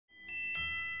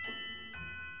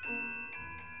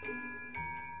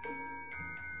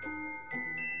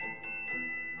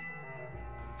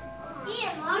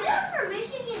Are you from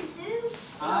Michigan too?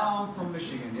 I'm from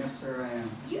Michigan. Yes, sir, I am.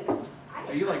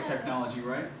 Hey, you like technology,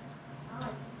 right? I like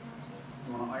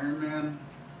You want an Iron Man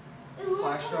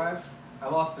flash drive? I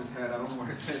lost his head. I don't know where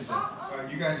his head's at. All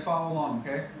right, you guys follow along,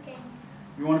 okay? Okay.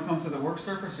 You want to come to the work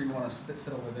surface or you want to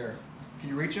sit over there? Can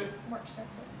you reach it? Work surface.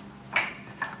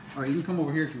 All right, you can come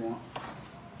over here if you want.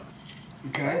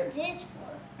 Okay? What is this for?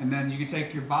 And then you can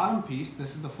take your bottom piece.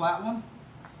 This is the flat one.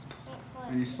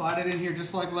 And you slide it in here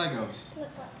just like Legos.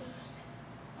 What flat piece?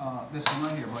 This one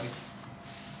right here, buddy.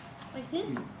 Like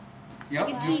this? Yep,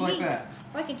 Like just TV. like that.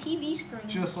 Like a TV screen.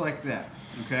 Just like that.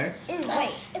 Okay?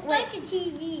 Wait, it's like a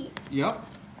TV. Yep.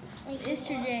 Like Mr.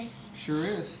 J. Sure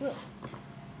is. Look.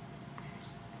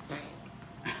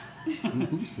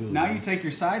 Now you take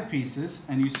your side pieces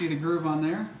and you see the groove on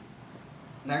there.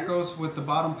 That goes with the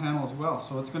bottom panel as well.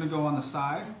 So it's going to go on the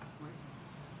side.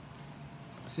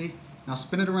 See? Now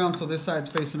spin it around so this side's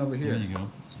facing over here. There you go.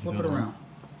 Flip it around.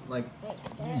 Like,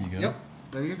 there you go. Yep.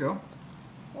 There you go.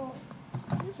 Well,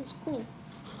 this is cool.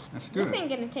 That's good. This ain't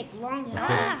gonna take long at all.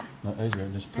 Ah! No, there you go.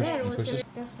 Just push, you push this.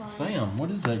 That's fine. Sam, what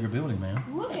is that you're building, man?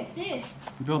 Look at this.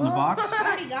 You building a box? I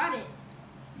already got it.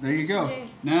 There you go. Jay.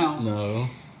 Now,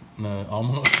 No,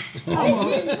 almost.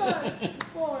 almost.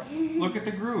 Four. Look at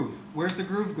the groove. Where's the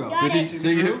groove go? Got it.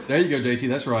 See you. There you go, JT.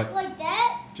 That's right. Like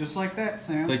that? Just like that,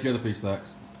 Sam. Take your other piece,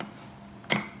 Thax.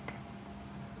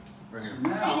 Right here.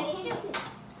 Now,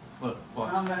 Look,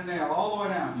 watch. pound that nail all the way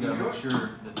down. You gotta do make it? sure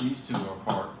that these two are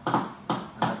apart. And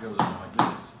that goes on like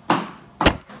this.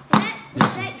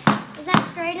 Is that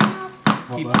straight enough?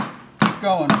 Keep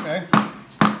going, okay? Is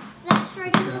that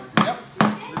straight enough? Yep.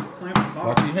 Clamp the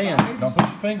Watch your hands. Don't put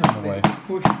your finger in the way.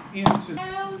 Push into.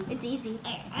 It's easy.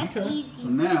 That's Okay. easy. So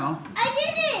now, I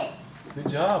did it! Good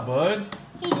job, bud.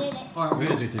 He did it. all right, Go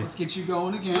ahead, JT. let's get you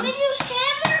going again. When you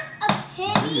hammer a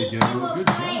There penny you go. to a Good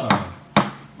pipe. job.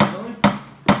 Really?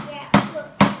 Yeah,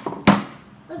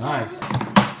 look. Nice. Now,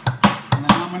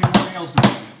 how many more nails do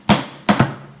you have?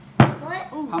 What?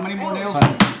 How many more nails do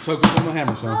you have? Choke up on the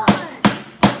hammer, son.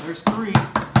 There's 3. I'm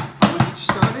gonna get you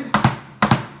started.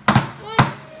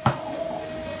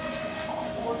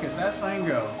 Look at that thing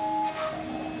go.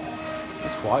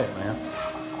 It's quiet, man.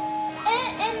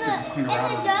 And the dust goes in that.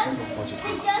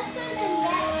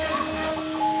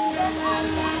 Yeah,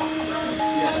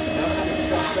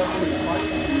 dust up in the pipe.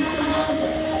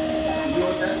 You know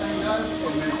what that thing does?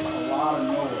 It makes a lot of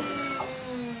noise.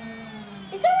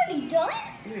 It's already done?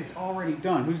 It is already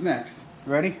done. Who's next?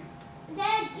 Ready?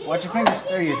 Dad, Watch your fingers.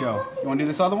 There you go. You want to do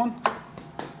this other one?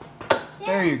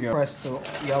 There you go. Press the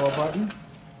yellow button.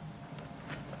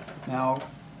 Now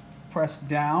press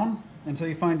down until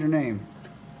you find your name.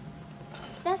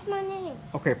 That's my name.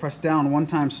 Okay, press down one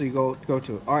time so you go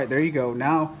to it. All right, there you go.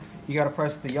 Now you got to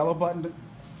press the yellow button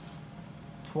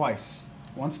twice.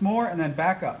 Once more and then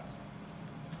back up.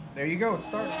 There you go. It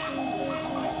starts.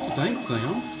 Thanks, Sam.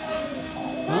 I'm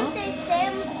going to say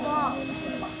Sam's box.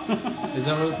 Is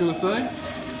that what it's going to say?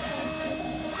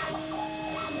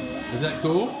 Is that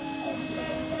cool?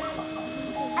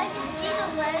 I can see the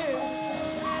letters.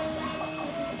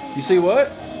 You see what?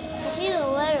 I see the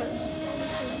letters.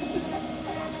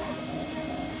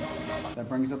 That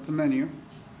brings up the menu.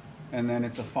 And then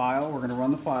it's a file. We're going to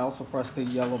run the file, so press the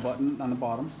yellow button on the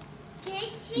bottom.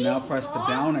 JT Now press the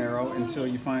down arrow until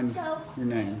you find so your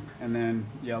name. And then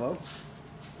yellow.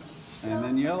 And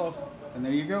then yellow. And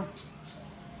there you go.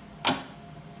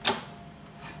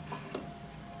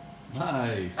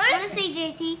 Nice. I want to see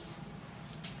JT.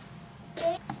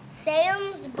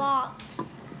 Sam's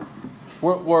box.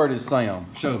 What word is Sam?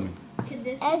 Show me.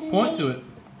 Point to it.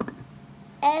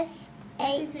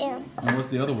 S-A-M. And what's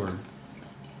the other word?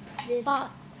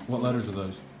 Box. What letters are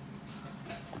those?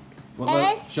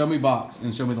 S. Show me box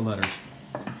and show me the letters.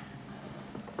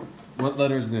 What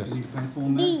letter is this? Need a pencil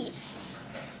in there? B.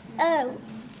 O.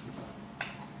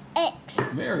 X.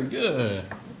 Very good.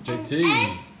 JT.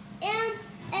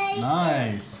 S-M-A.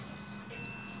 Nice.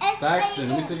 Thaxton,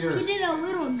 let me see yours. He did a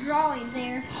little drawing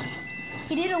there.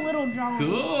 He did a little drawing.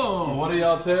 Cool. What do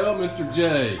y'all tell Mr.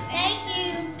 J? Thank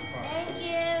you. Thank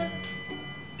you.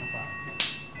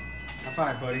 High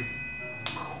five, buddy.